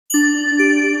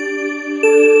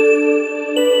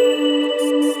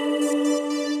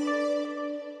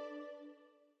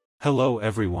Hello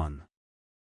everyone.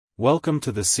 Welcome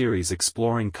to the series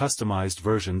exploring customized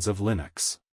versions of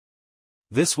Linux.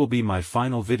 This will be my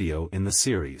final video in the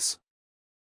series.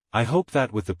 I hope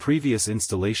that with the previous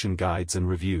installation guides and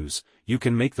reviews, you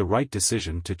can make the right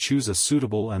decision to choose a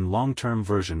suitable and long-term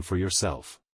version for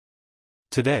yourself.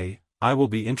 Today, I will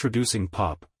be introducing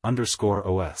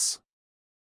pop_os.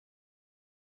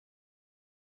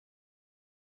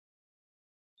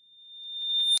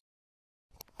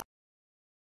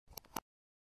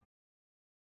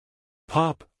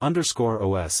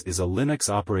 Pop_os is a Linux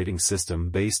operating system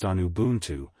based on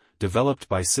Ubuntu, developed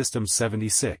by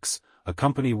System76, a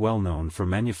company well known for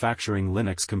manufacturing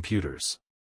Linux computers.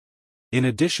 In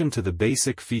addition to the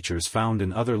basic features found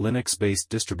in other Linux-based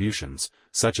distributions,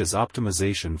 such as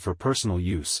optimization for personal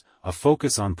use, a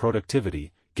focus on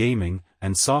productivity, gaming,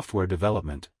 and software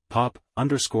development,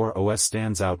 Pop_os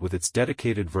stands out with its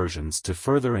dedicated versions to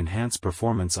further enhance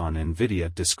performance on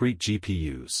NVIDIA discrete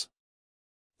GPUs.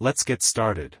 Let's get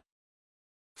started.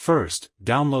 First,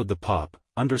 download the pop_os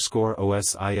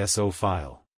ISO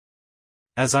file.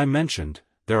 As I mentioned,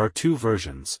 there are two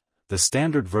versions, the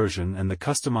standard version and the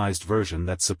customized version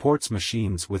that supports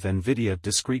machines with NVIDIA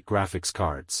discrete graphics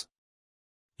cards.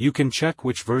 You can check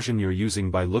which version you're using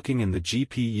by looking in the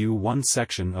GPU1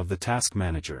 section of the Task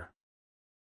Manager.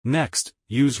 Next,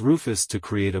 use Rufus to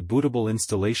create a bootable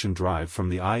installation drive from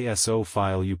the ISO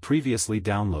file you previously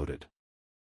downloaded.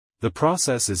 The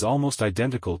process is almost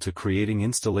identical to creating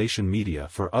installation media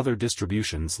for other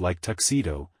distributions like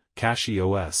Tuxedo,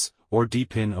 CachyOS, or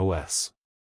DeepinOS.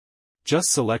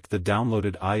 Just select the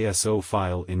downloaded ISO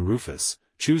file in Rufus,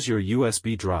 choose your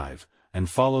USB drive, and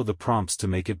follow the prompts to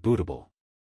make it bootable.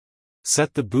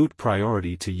 Set the boot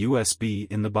priority to USB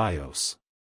in the BIOS.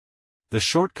 The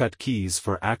shortcut keys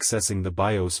for accessing the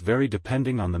BIOS vary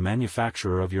depending on the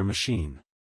manufacturer of your machine.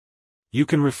 You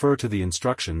can refer to the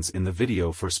instructions in the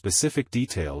video for specific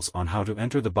details on how to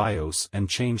enter the BIOS and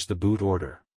change the boot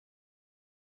order.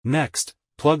 Next,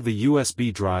 plug the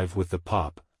USB drive with the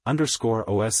pop_os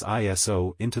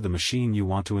ISO into the machine you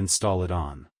want to install it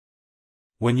on.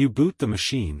 When you boot the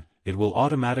machine, it will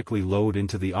automatically load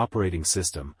into the operating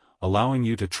system, allowing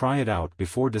you to try it out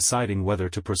before deciding whether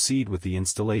to proceed with the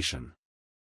installation.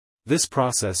 This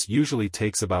process usually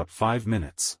takes about 5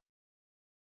 minutes.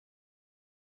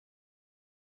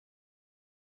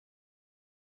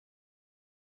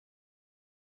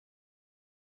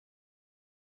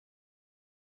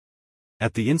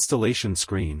 At the installation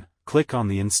screen, click on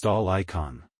the Install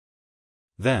icon.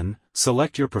 Then,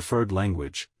 select your preferred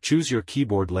language, choose your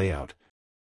keyboard layout,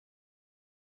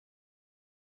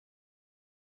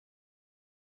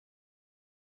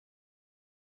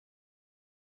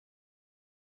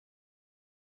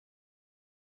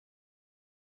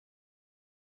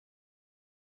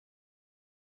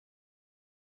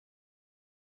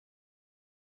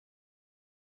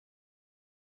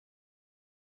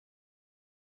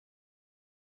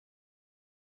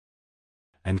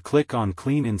 and click on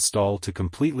Clean Install to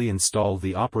completely install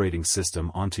the operating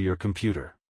system onto your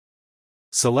computer.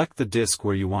 Select the disk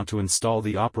where you want to install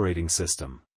the operating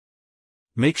system.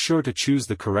 Make sure to choose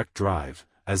the correct drive,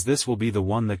 as this will be the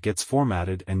one that gets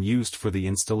formatted and used for the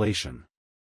installation.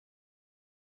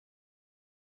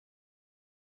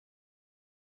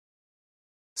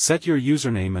 Set your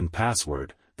username and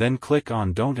password, then click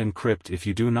on Don't Encrypt if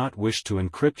you do not wish to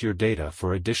encrypt your data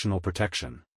for additional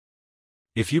protection.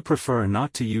 If you prefer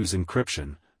not to use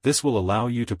encryption, this will allow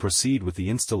you to proceed with the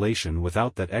installation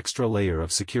without that extra layer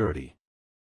of security.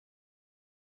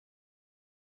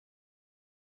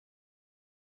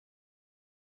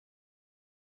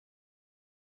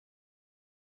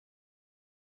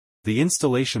 The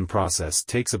installation process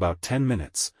takes about 10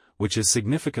 minutes, which is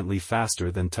significantly faster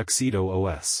than Tuxedo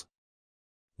OS.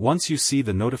 Once you see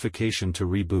the notification to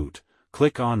reboot,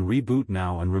 click on Reboot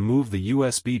Now and remove the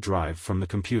USB drive from the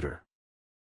computer.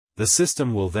 The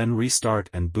system will then restart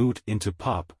and boot into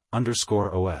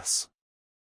pop_os.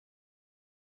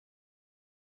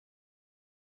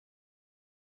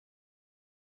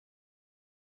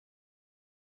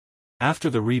 After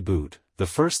the reboot, the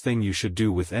first thing you should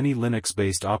do with any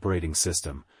Linux-based operating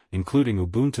system, including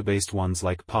Ubuntu-based ones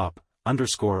like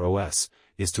pop_os,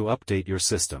 is to update your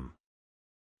system.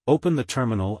 Open the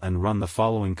terminal and run the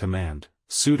following command,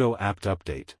 sudo apt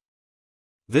update.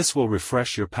 This will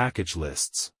refresh your package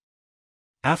lists.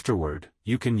 Afterward,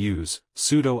 you can use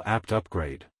sudo apt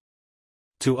upgrade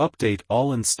to update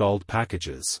all installed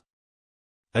packages.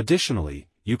 Additionally,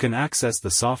 you can access the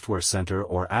Software Center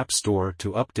or App Store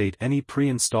to update any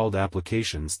pre-installed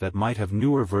applications that might have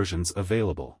newer versions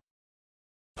available.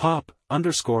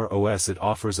 Pop_os it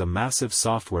offers a massive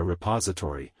software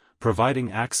repository,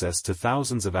 providing access to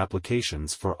thousands of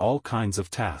applications for all kinds of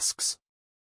tasks.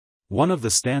 One of the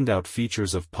standout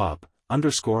features of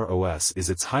pop_OS is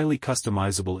its highly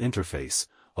customizable interface,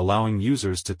 allowing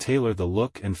users to tailor the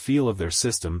look and feel of their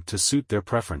system to suit their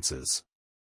preferences.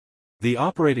 The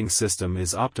operating system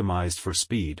is optimized for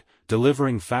speed,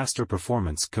 delivering faster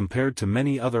performance compared to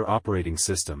many other operating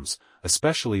systems,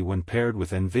 especially when paired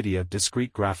with NVIDIA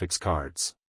discrete graphics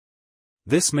cards.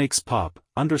 This makes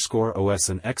pop_OS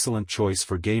an excellent choice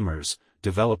for gamers,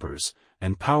 developers,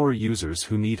 and power users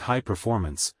who need high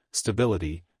performance,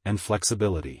 stability, and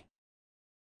flexibility.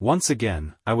 Once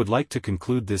again, I would like to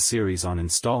conclude this series on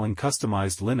installing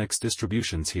customized Linux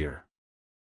distributions here.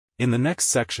 In the next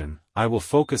section, I will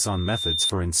focus on methods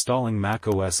for installing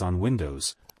macOS on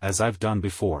Windows, as I've done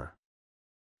before.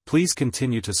 Please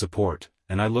continue to support,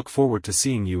 and I look forward to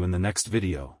seeing you in the next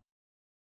video.